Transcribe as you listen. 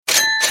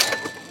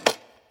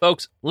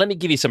Folks, let me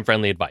give you some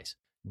friendly advice.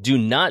 Do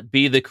not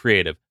be the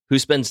creative who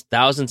spends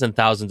thousands and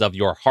thousands of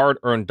your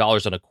hard-earned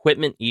dollars on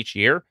equipment each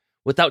year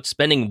without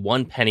spending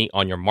one penny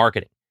on your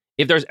marketing.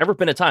 If there's ever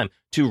been a time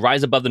to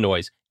rise above the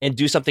noise and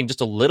do something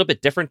just a little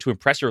bit different to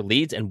impress your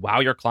leads and wow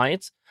your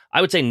clients,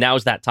 I would say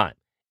now's that time.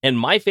 And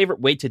my favorite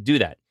way to do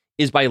that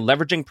is by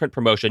leveraging print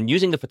promotion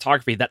using the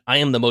photography that I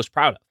am the most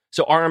proud of.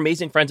 So our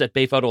amazing friends at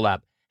Bay Photo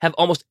Lab have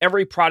almost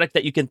every product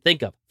that you can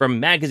think of,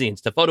 from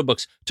magazines to photo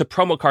books to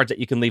promo cards that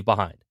you can leave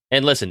behind.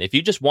 And listen, if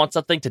you just want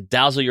something to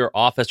dazzle your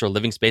office or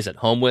living space at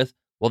home with,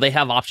 well, they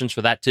have options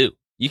for that too.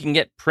 You can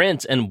get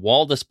prints and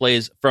wall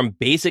displays from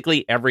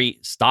basically every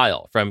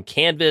style, from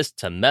canvas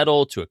to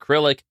metal to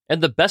acrylic.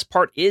 And the best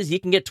part is you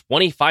can get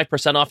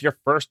 25% off your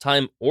first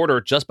time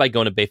order just by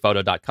going to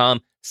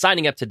bayphoto.com,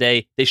 signing up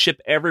today. They ship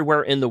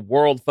everywhere in the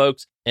world,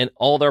 folks, and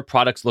all their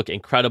products look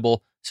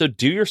incredible. So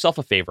do yourself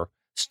a favor,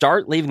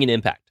 start leaving an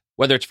impact,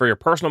 whether it's for your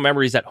personal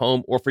memories at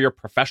home or for your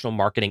professional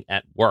marketing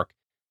at work.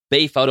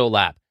 Bay Photo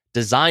Lab,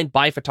 designed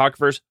by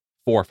photographers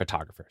for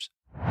photographers.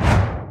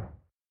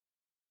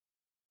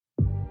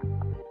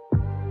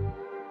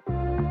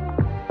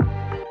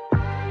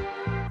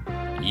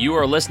 You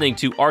are listening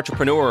to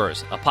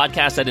Entrepreneurs, a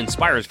podcast that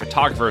inspires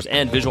photographers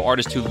and visual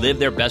artists to live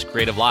their best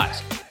creative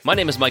lives. My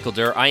name is Michael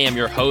Durr. I am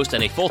your host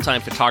and a full-time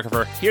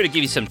photographer, here to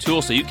give you some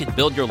tools so you can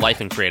build your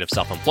life in creative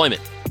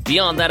self-employment.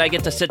 Beyond that, I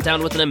get to sit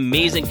down with an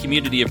amazing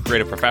community of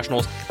creative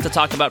professionals to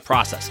talk about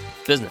process,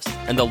 business,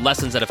 and the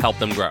lessons that have helped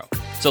them grow.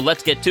 So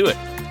let's get to it.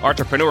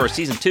 Entrepreneurs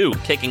Season 2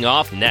 kicking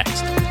off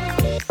next.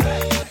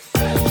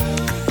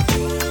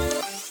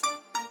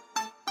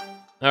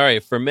 All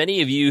right, for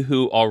many of you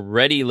who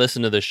already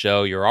listen to the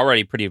show, you're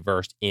already pretty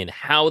versed in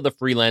how the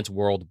freelance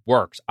world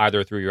works,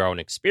 either through your own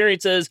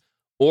experiences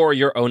or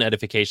your own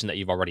edification that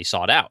you've already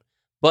sought out.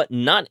 But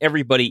not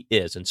everybody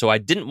is, and so I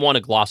didn't want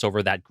to gloss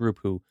over that group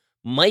who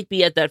might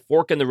be at that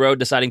fork in the road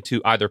deciding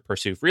to either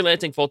pursue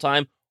freelancing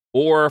full-time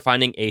or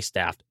finding a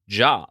staffed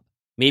job.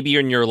 Maybe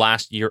you're in your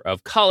last year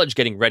of college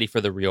getting ready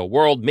for the real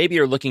world. Maybe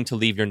you're looking to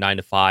leave your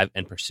 9-to-5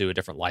 and pursue a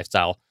different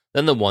lifestyle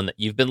than the one that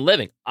you've been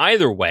living.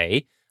 Either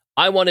way,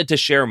 I wanted to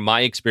share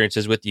my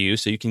experiences with you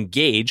so you can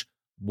gauge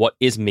what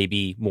is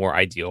maybe more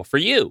ideal for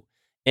you.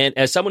 And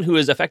as someone who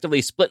has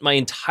effectively split my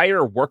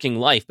entire working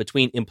life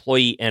between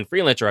employee and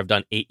freelancer, I've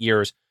done 8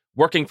 years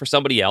working for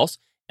somebody else,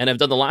 and I've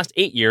done the last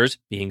 8 years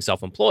being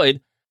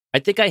self-employed. I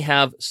think I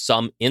have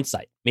some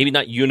insight, maybe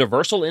not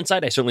universal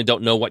insight. I certainly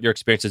don't know what your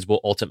experiences will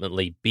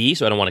ultimately be,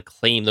 so I don't want to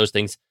claim those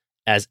things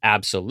as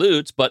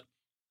absolutes, but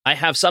I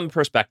have some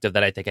perspective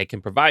that I think I can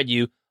provide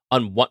you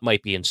on what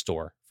might be in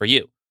store for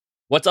you.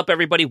 What's up,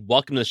 everybody?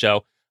 Welcome to the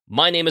show.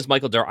 My name is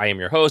Michael Durr. I am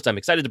your host. I'm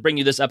excited to bring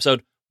you this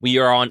episode. We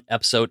are on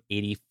episode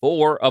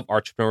 84 of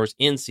Entrepreneurs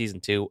in Season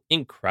 2.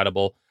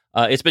 Incredible.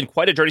 It's been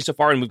quite a journey so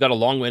far, and we've got a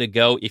long way to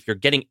go. If you're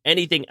getting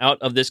anything out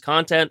of this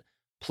content,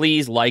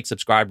 please like,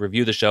 subscribe,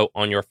 review the show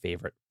on your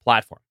favorite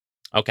platform.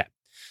 Okay.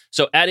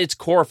 So at its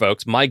core,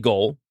 folks, my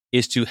goal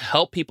is to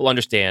help people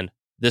understand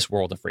this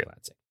world of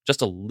freelancing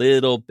just a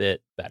little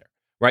bit better,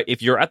 right?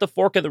 If you're at the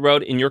fork of the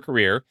road in your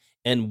career,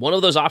 and one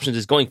of those options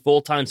is going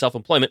full-time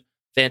self-employment,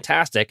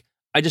 fantastic.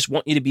 I just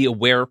want you to be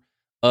aware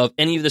of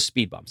any of the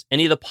speed bumps,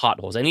 any of the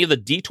potholes, any of the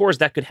detours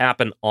that could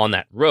happen on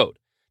that road.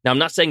 Now, I'm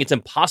not saying it's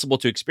impossible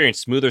to experience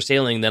smoother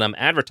sailing than I'm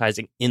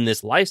advertising in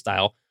this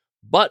lifestyle,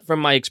 but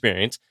from my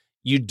experience,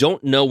 you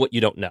don't know what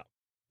you don't know.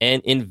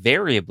 And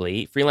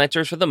invariably,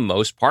 freelancers, for the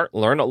most part,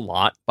 learn a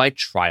lot by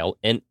trial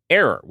and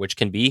error, which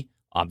can be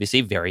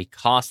obviously very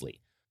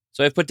costly.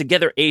 So I've put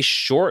together a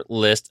short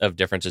list of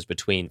differences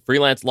between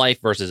freelance life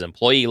versus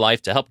employee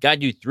life to help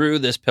guide you through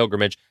this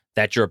pilgrimage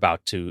that you're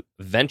about to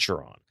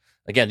venture on.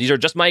 Again, these are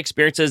just my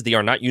experiences. They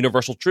are not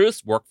universal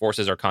truths.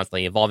 Workforces are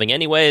constantly evolving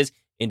anyways.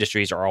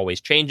 Industries are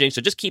always changing.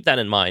 So just keep that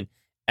in mind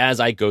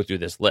as I go through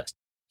this list.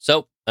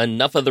 So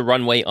enough of the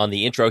runway on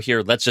the intro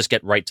here. Let's just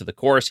get right to the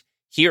course.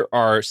 Here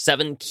are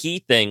 7 key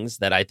things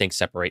that I think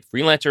separate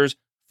freelancers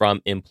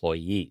from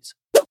employees.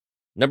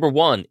 Number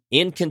 1,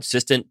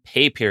 inconsistent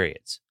pay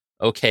periods.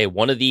 Okay,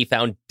 one of the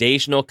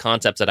foundational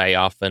concepts that I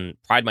often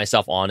pride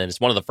myself on, and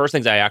it's one of the first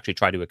things I actually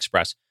try to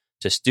express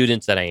to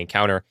students that I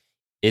encounter,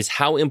 is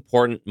how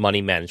important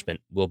money management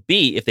will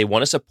be if they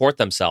want to support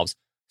themselves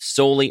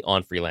solely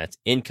on freelance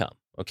income.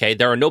 Okay,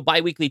 there are no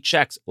biweekly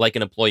checks like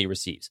an employee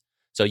receives.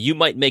 So you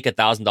might make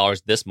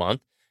 $1,000 this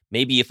month.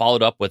 Maybe you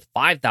followed up with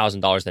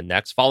 $5,000 the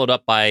next, followed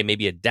up by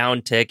maybe a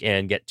downtick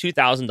and get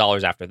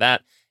 $2,000 after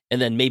that. And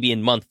then maybe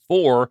in month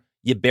 4,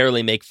 you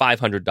barely make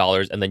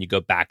 $500 and then you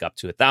go back up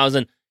to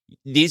 $1,000.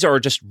 These are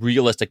just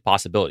realistic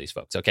possibilities,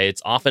 folks. Okay,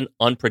 it's often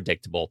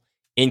unpredictable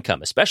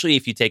income, especially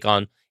if you take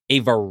on a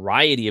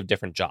variety of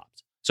different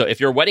jobs. So if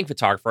you're a wedding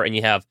photographer and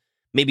you have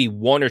maybe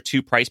 1 or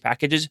 2 price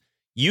packages,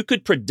 you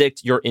could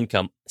predict your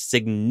income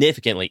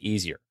significantly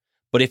easier.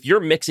 But if you're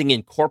mixing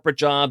in corporate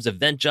jobs,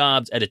 event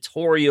jobs,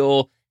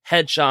 editorial,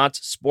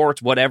 headshots,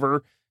 sports,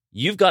 whatever,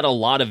 you've got a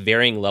lot of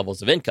varying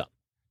levels of income.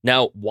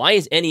 Now, why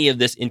is any of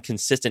this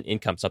inconsistent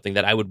income something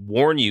that I would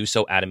warn you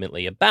so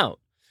adamantly about?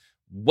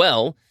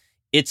 Well,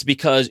 It's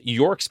because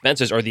your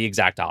expenses are the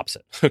exact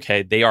opposite.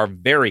 Okay. They are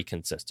very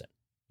consistent.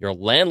 Your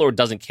landlord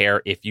doesn't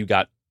care if you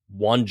got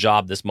one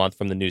job this month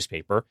from the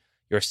newspaper.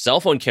 Your cell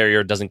phone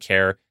carrier doesn't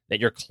care that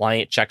your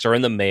client checks are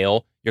in the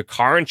mail. Your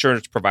car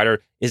insurance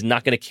provider is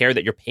not going to care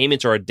that your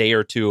payments are a day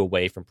or two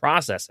away from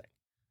processing.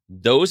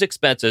 Those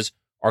expenses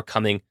are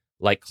coming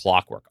like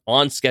clockwork,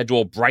 on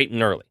schedule, bright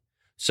and early.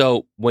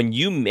 So when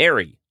you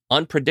marry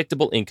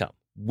unpredictable income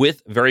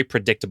with very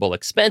predictable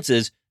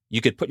expenses,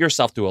 you could put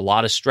yourself through a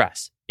lot of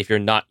stress if you're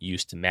not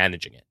used to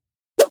managing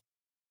it.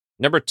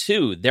 Number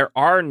 2, there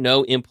are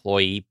no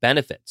employee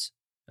benefits.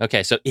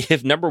 Okay, so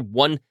if number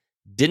 1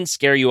 didn't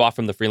scare you off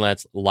from the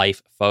freelance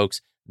life,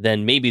 folks,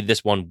 then maybe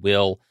this one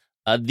will.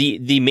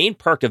 The main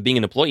perk of being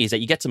an employee is that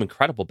you get some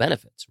incredible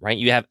benefits, right?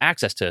 You have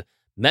access to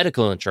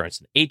medical insurance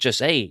and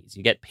HSAs.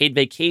 You get paid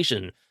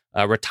vacation,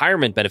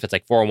 retirement benefits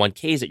like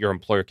 401ks that your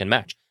employer can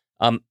match.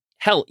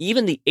 Hell,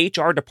 even the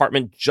HR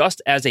department,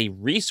 just as a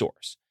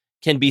resource,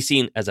 can be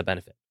seen as a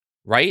benefit,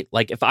 right?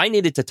 Like if I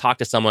needed to talk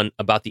to someone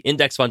about the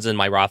index funds in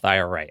my Roth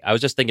IRA, I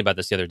was just thinking about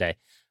this the other day.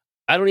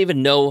 I don't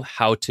even know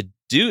how to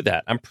do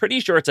that. I'm pretty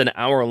sure it's an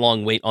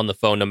hour-long wait on the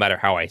phone, no matter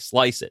how I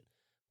slice it.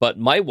 But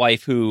my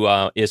wife, who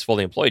is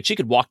fully employed, she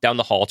could walk down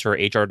the hall to her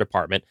HR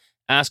department,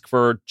 ask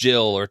for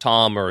Jill or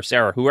Tom or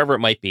Sarah, whoever it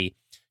might be,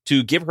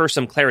 to give her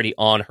some clarity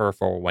on her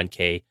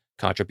 401k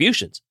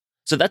contributions.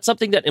 So that's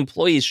something that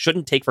employees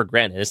shouldn't take for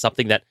granted. It's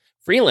something that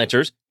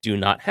freelancers do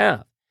not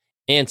have.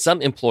 And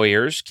some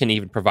employers can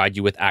even provide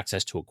you with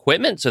access to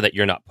equipment so that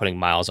you're not putting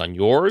miles on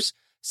yours.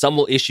 Some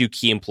will issue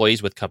key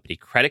employees with company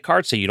credit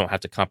cards so you don't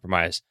have to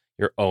compromise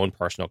your own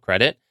personal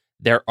credit.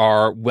 There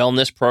are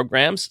wellness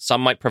programs.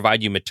 Some might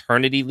provide you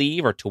maternity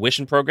leave or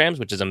tuition programs,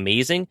 which is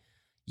amazing.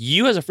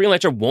 You as a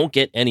freelancer won't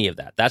get any of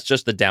that. That's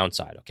just the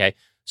downside, okay?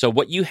 So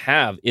what you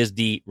have is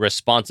the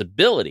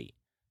responsibility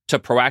to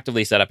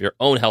proactively set up your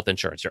own health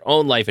insurance, your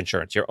own life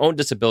insurance, your own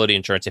disability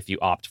insurance if you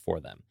opt for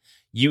them.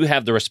 You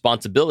have the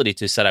responsibility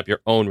to set up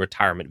your own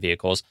retirement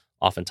vehicles,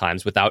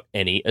 oftentimes without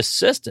any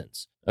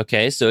assistance.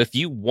 Okay, so if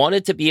you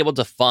wanted to be able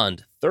to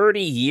fund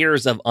 30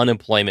 years of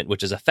unemployment,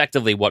 which is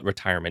effectively what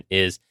retirement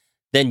is,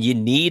 then you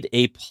need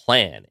a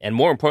plan. And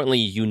more importantly,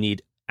 you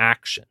need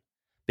action,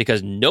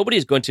 because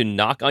nobody's going to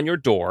knock on your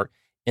door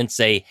and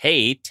say,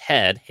 hey,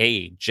 Ted,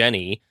 hey,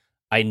 Jenny,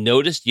 I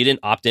noticed you didn't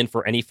opt in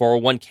for any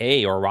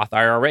 401k or Roth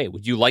IRA.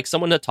 Would you like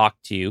someone to talk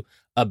to you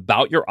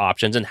about your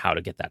options and how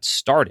to get that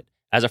started?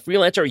 As a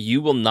freelancer,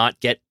 you will not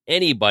get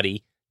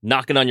anybody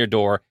knocking on your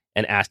door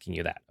and asking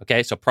you that.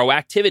 Okay, so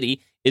proactivity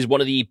is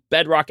one of the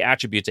bedrock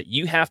attributes that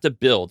you have to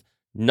build,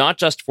 not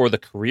just for the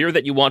career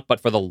that you want,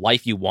 but for the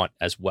life you want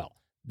as well.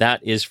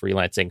 That is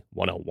freelancing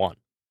 101.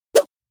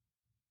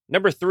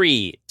 Number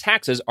 3,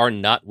 taxes are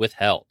not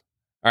withheld.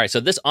 All right,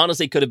 so this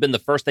honestly could have been the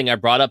first thing I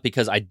brought up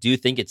because I do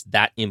think it's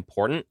that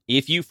important.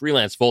 If you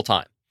freelance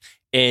full-time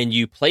and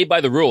you play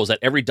by the rules that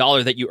every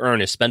dollar that you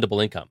earn is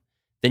spendable income,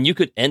 then you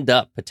could end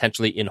up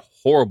potentially in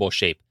horrible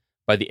shape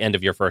by the end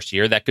of your first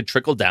year. That could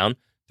trickle down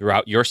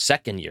throughout your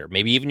second year,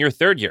 maybe even your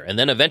third year, and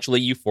then eventually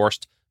you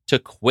forced to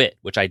quit,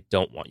 which I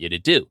don't want you to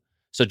do.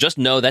 So just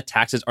know that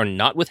taxes are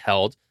not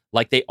withheld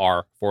like they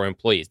are for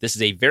employees. This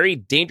is a very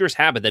dangerous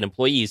habit that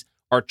employees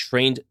are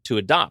trained to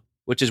adopt,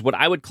 which is what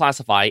I would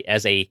classify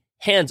as a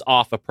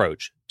hands-off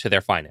approach to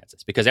their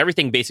finances, because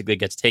everything basically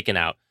gets taken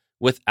out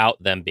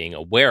without them being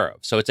aware of.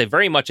 So it's a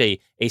very much a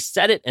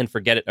set it and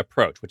forget it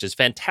approach, which is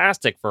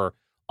fantastic for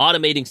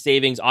automating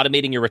savings,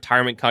 automating your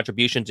retirement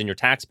contributions and your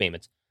tax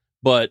payments,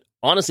 but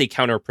honestly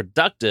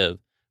counterproductive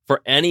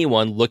for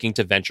anyone looking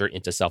to venture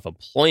into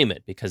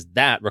self-employment, because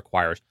that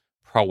requires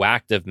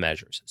proactive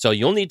measures. So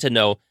you'll need to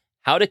know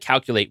how to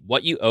calculate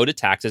what you owe to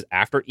taxes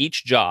after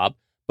each job,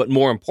 but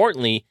more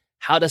importantly,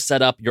 how to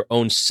set up your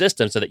own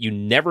system so that you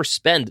never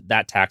spend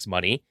that tax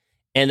money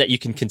and that you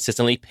can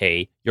consistently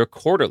pay your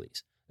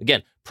quarterlies.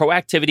 Again,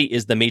 proactivity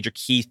is the major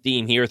key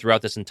theme here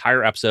throughout this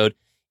entire episode.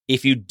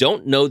 If you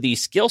don't know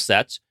these skill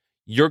sets,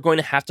 you're going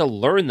to have to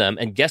learn them.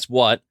 And guess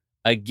what?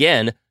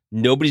 Again,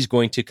 nobody's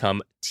going to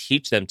come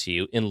teach them to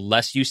you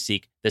unless you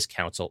seek this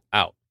counsel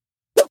out.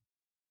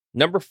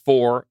 Number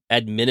 4,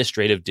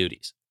 administrative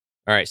duties.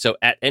 All right, so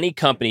at any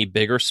company,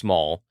 big or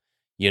small,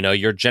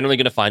 you're generally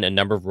going to find a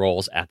number of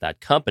roles at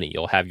that company.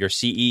 You'll have your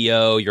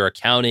CEO, your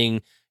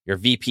accounting, your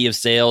VP of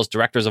sales,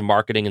 directors of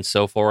marketing, and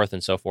so forth,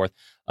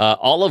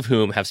 all of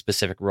whom have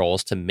specific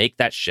roles to make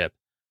that ship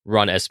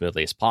run as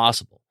smoothly as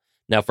possible.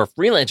 Now, for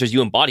freelancers,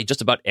 you embody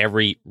just about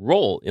every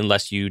role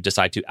unless you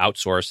decide to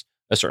outsource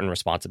a certain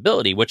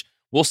responsibility, which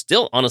will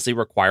still honestly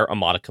require a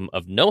modicum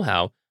of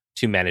know-how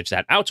to manage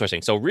that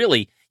outsourcing. So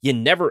really, you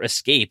never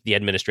escape the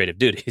administrative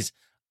duties.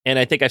 And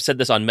I think I've said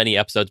this on many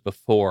episodes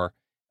before.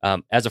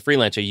 As a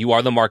freelancer, you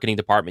are the marketing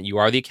department, you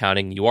are the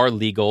accounting, you are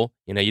legal.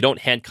 You don't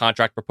hand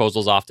contract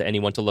proposals off to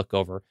anyone to look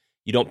over.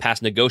 You don't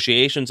pass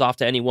negotiations off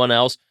to anyone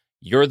else.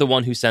 You're the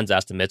one who sends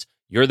estimates.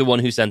 You're the one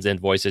who sends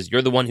invoices.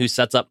 You're the one who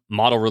sets up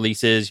model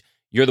releases.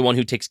 You're the one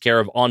who takes care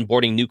of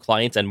onboarding new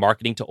clients and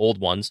marketing to old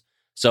ones.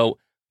 So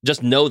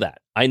just know that.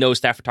 I know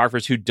staff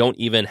photographers who don't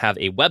even have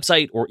a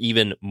website or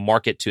even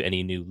market to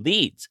any new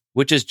leads,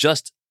 which is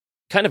just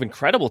kind of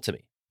incredible to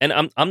me.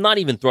 And I'm not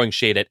even throwing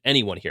shade at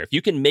anyone here. If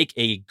you can make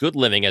a good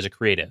living as a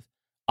creative,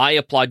 I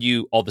applaud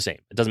you all the same.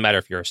 It doesn't matter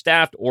if you're a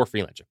staffed or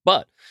freelancer.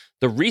 But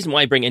the reason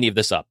why I bring any of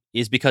this up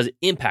is because it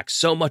impacts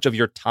so much of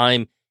your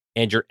time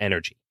and your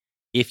energy.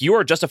 If you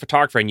are just a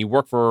photographer and you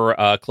work for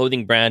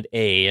clothing brand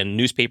A and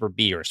newspaper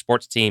B or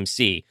sports team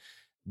C,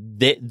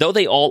 though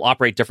they all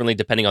operate differently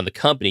depending on the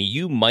company,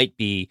 you might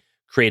be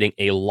creating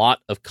a lot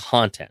of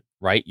content,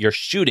 right? You're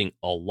shooting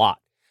a lot.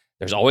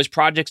 There's always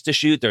projects to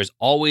shoot. There's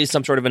always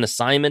some sort of an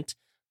assignment.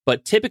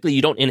 But typically,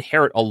 you don't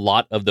inherit a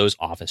lot of those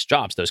office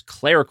jobs, those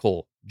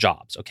clerical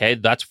jobs, okay?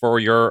 That's for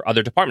your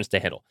other departments to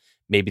handle.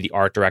 Maybe the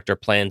art director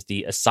plans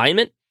the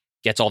assignment,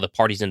 gets all the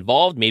parties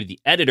involved. Maybe the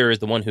editor is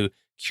the one who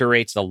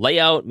curates the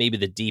layout. Maybe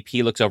the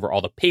DP looks over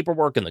all the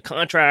paperwork and the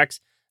contracts.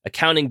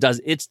 Accounting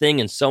does its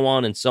thing, and so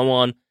on and so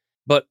on.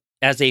 But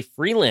as a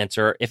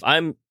freelancer, if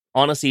I'm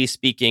honestly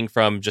speaking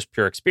from just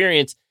pure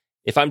experience,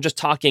 if I'm just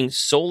talking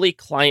solely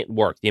client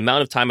work, the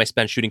amount of time I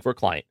spend shooting for a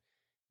client,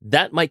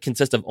 that might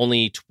consist of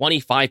only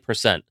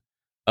 25%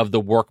 of the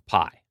work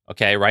pie,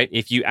 okay, right?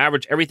 If you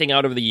average everything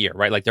out over the year,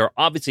 right? Like there are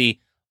obviously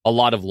a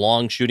lot of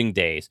long shooting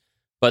days,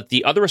 but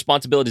the other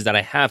responsibilities that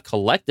I have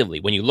collectively,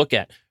 when you look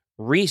at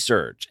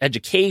research,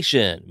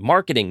 education,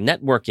 marketing,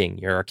 networking,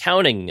 your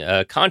accounting,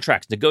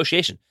 contracts,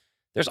 negotiation,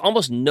 there's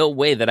almost no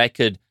way that I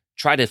could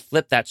try to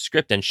flip that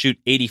script and shoot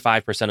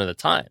 85% of the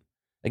time.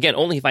 Again,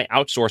 only if I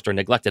outsourced or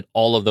neglected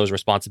all of those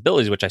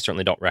responsibilities, which I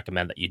certainly don't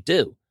recommend that you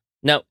do.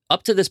 Now,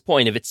 up to this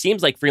point, if it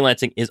seems like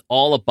freelancing is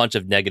all a bunch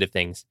of negative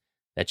things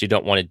that you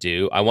don't want to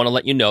do, I want to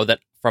let you know that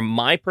from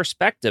my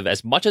perspective,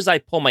 as much as I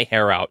pull my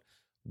hair out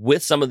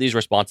with some of these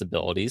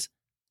responsibilities,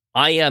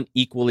 I am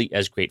equally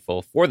as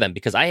grateful for them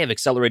because I have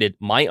accelerated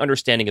my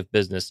understanding of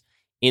business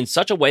in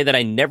such a way that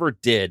I never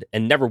did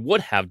and never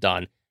would have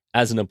done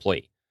as an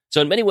employee. So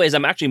in many ways,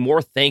 I'm actually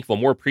more thankful,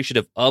 more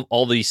appreciative of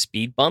all these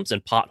speed bumps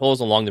and potholes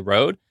along the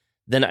road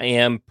than I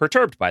am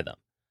perturbed by them.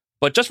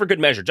 But just for good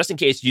measure, just in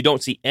case you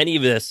don't see any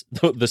of this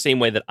the same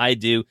way that I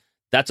do,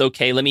 that's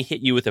okay. Let me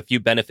hit you with a few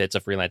benefits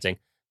of freelancing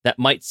that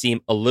might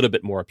seem a little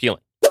bit more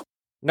appealing.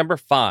 Number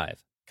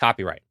 5,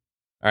 copyright.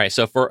 All right,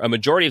 so for a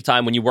majority of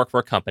time when you work for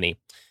a company,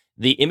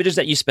 the images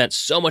that you spent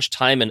so much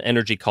time and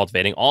energy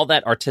cultivating, all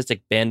that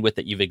artistic bandwidth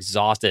that you've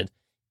exhausted,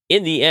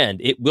 in the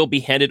end, it will be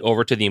handed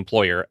over to the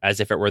employer as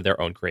if it were their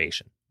own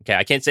creation. Okay,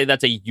 I can't say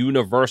that's a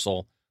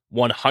universal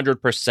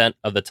 100%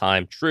 of the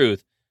time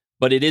truth,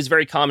 but it is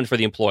very common for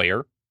the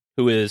employer,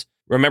 who is,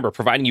 remember,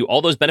 providing you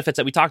all those benefits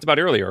that we talked about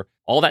earlier,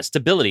 all that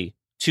stability,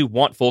 to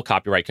want full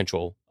copyright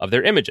control of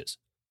their images.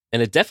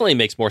 And it definitely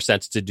makes more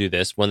sense to do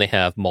this when they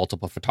have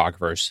multiple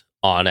photographers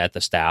on at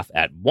the staff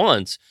at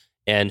once,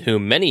 and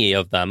whom many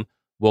of them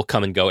will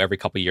come and go every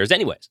couple of years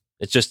anyways.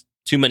 It's just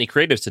too many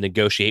creatives to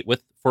negotiate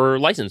with for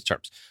license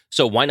terms.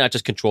 So why not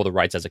just control the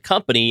rights as a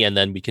company, and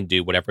then we can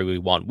do whatever we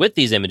want with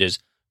these images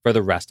for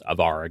the rest of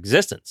our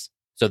existence.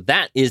 So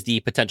that is the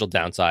potential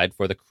downside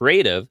for the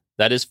creative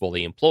that is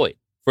fully employed.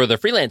 For the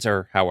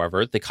freelancer,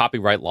 however, the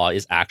copyright law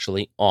is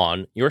actually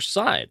on your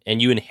side,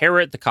 and you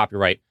inherit the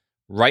copyright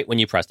right when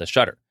you press the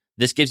shutter.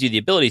 This gives you the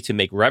ability to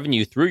make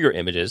revenue through your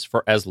images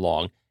for as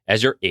long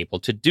as you're able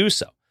to do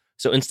so.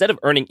 So instead of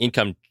earning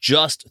income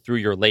just through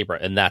your labor,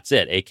 and that's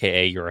it,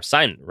 aka your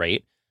assignment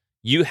rate,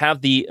 you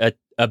have the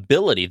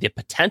ability, the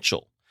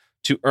potential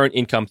to earn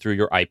income through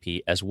your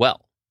IP as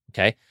well.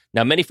 Okay.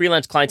 Now, many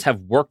freelance clients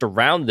have worked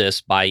around this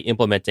by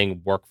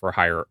implementing work for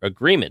hire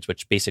agreements,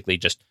 which basically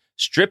just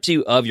strips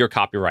you of your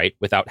copyright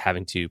without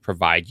having to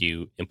provide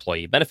you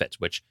employee benefits,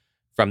 which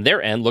from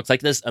their end looks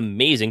like this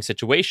amazing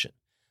situation.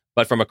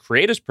 But from a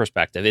creator's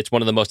perspective, it's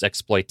one of the most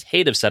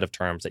exploitative set of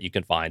terms that you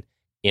can find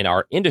in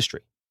our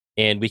industry.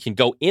 And we can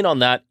go in on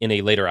that in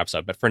a later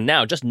episode. But for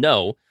now, just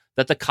know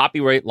that the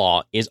copyright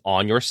law is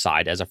on your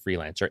side as a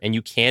freelancer, and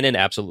you can and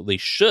absolutely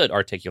should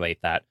articulate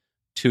that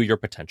to your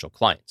potential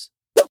clients.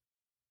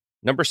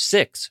 Number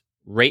 6,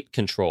 rate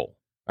control.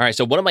 All right,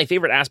 so one of my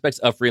favorite aspects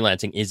of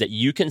freelancing is that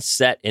you can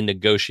set and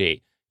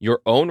negotiate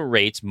your own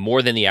rates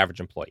more than the average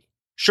employee.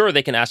 Sure,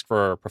 they can ask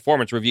for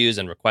performance reviews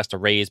and request a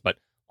raise, but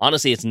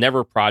honestly, it's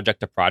never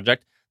project to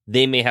project.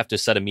 They may have to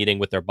set a meeting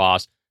with their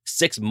boss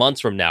 6 months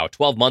from now,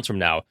 12 months from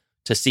now,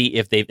 to see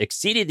if they've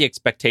exceeded the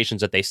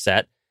expectations that they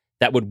set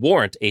that would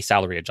warrant a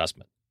salary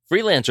adjustment.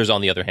 Freelancers,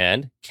 on the other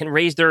hand, can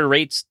raise their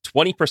rates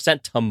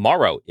 20%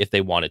 tomorrow if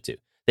they wanted to.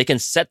 They can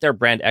set their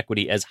brand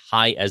equity as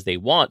high as they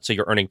want, so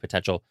your earning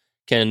potential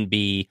can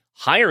be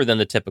higher than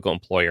the typical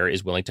employer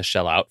is willing to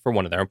shell out for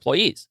one of their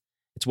employees.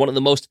 It's one of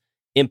the most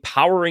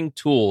empowering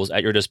tools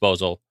at your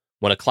disposal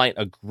when a client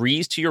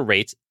agrees to your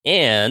rates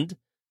and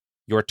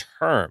your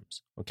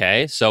terms,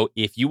 okay? So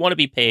if you want to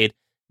be paid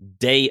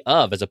day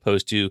of as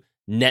opposed to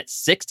net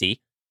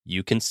 60,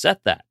 you can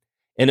set that.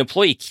 An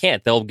employee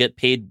can't. They'll get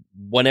paid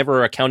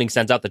whenever accounting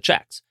sends out the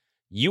checks.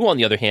 You, on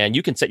the other hand,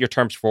 you can set your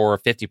terms for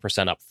 50%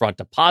 upfront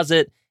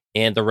deposit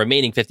and the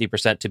remaining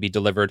 50% to be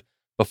delivered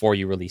before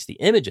you release the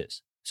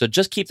images. So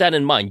just keep that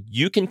in mind.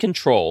 You can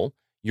control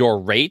your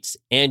rates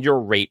and your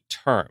rate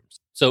terms.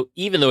 So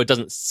even though it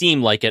doesn't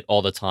seem like it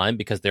all the time,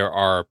 because there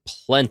are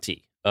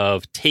plenty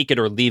of take it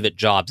or leave it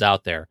jobs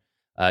out there,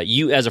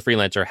 you as a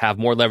freelancer have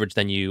more leverage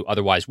than you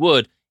otherwise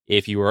would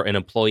if you were an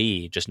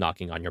employee just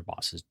knocking on your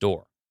boss's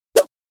door.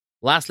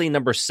 Lastly,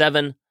 number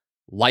 7,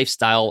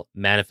 lifestyle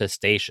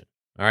manifestation.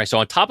 All right, so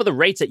on top of the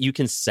rates that you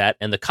can set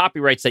and the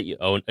copyrights that you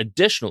own,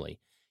 additionally,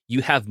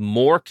 you have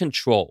more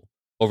control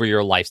over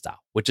your lifestyle,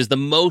 which is the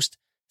most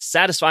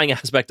satisfying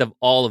aspect of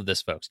all of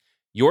this, folks.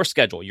 Your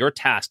schedule, your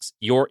tasks,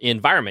 your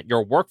environment,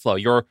 your workflow,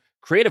 your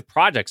creative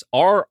projects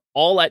are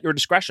all at your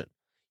discretion.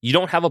 You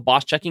don't have a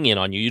boss checking in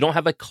on you. You don't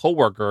have a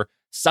coworker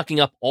sucking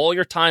up all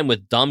your time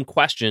with dumb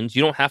questions.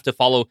 You don't have to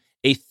follow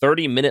a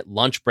 30-minute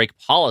lunch break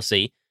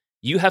policy.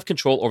 You have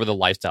control over the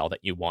lifestyle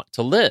that you want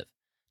to live.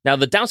 Now,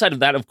 the downside of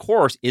that, of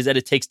course, is that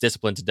it takes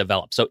discipline to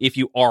develop. So if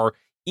you are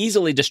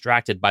easily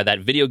distracted by that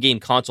video game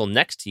console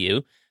next to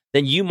you,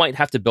 then you might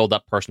have to build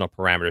up personal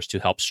parameters to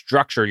help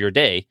structure your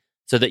day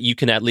so that you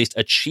can at least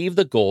achieve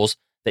the goals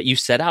that you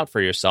set out for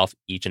yourself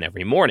each and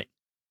every morning.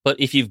 But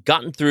if you've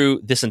gotten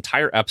through this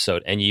entire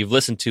episode and you've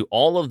listened to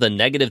all of the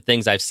negative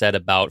things I've said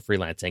about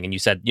freelancing, and you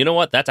said, you know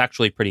what, that's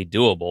actually pretty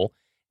doable,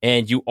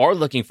 and you are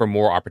looking for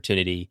more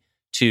opportunity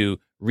to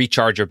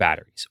recharge your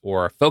batteries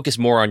or focus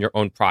more on your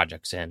own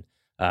projects and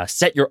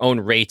set your own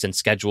rates and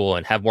schedule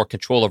and have more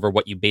control over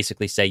what you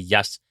basically say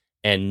yes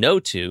and no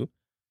to,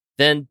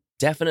 then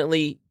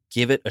definitely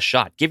give it a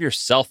shot. Give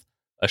yourself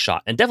a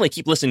shot. And definitely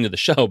keep listening to the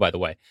show, by the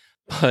way.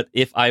 But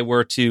if I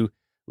were to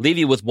leave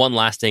you with one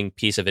lasting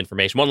piece of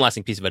information, one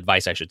lasting piece of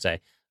advice, I should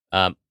say,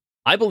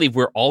 I believe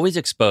we're always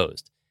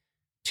exposed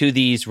to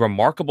these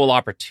remarkable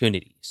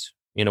opportunities,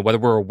 whether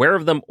we're aware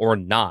of them or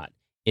not,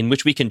 in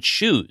which we can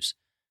choose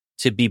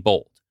to be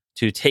bold,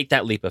 to take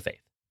that leap of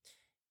faith.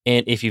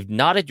 And if you've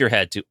nodded your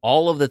head to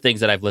all of the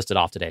things that I've listed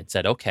off today and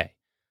said, okay,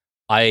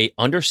 I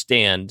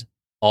understand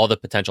all the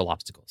potential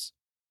obstacles,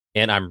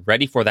 and I'm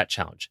ready for that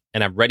challenge,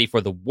 and I'm ready for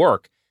the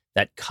work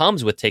that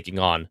comes with taking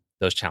on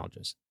those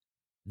challenges,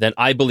 then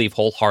I believe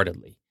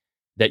wholeheartedly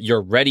that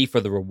you're ready for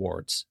the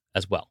rewards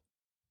as well.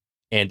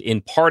 And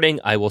in parting,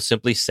 I will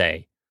simply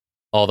say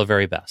all the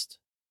very best,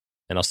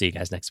 and I'll see you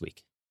guys next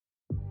week.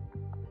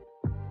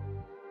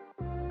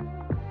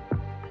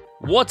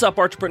 What's up,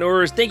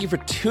 entrepreneurs? Thank you for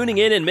tuning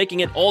in and making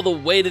it all the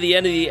way to the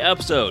end of the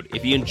episode.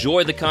 If you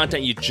enjoyed the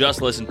content you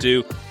just listened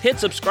to, hit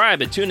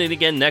subscribe and tune in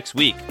again next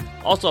week.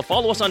 Also,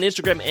 follow us on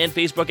Instagram and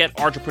Facebook at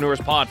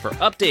Entrepreneurspod for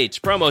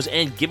updates, promos,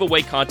 and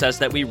giveaway contests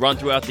that we run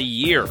throughout the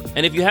year.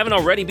 And if you haven't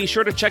already, be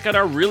sure to check out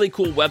our really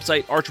cool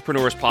website,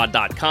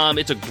 entrepreneurspod.com.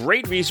 It's a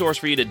great resource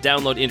for you to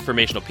download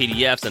informational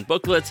PDFs and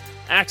booklets,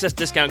 access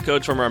discount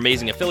codes from our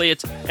amazing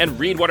affiliates, and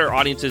read what our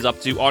audience is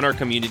up to on our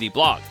community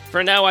blog.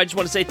 For now, I just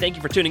want to say thank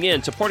you for tuning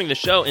in, supporting the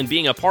show, and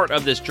being a part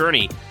of this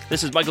journey.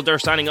 This is Michael Durr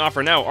signing off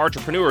for now,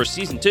 Entrepreneurs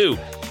Season 2.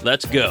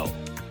 Let's go.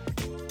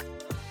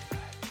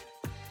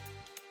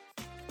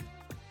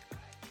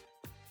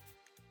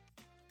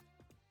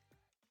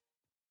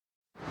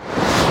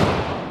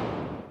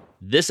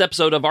 This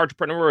episode of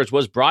Entrepreneurs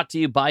was brought to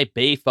you by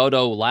Bay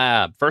Photo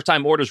Lab.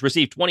 First-time orders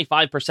receive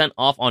 25%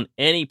 off on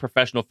any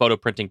professional photo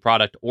printing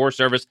product or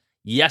service.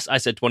 Yes, I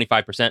said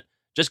 25%.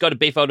 Just go to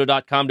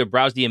bayphoto.com to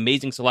browse the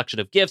amazing selection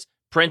of gifts,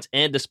 prints,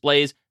 and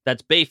displays.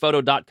 That's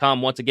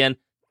bayphoto.com. Once again,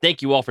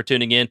 thank you all for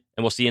tuning in,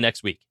 and we'll see you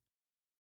next week.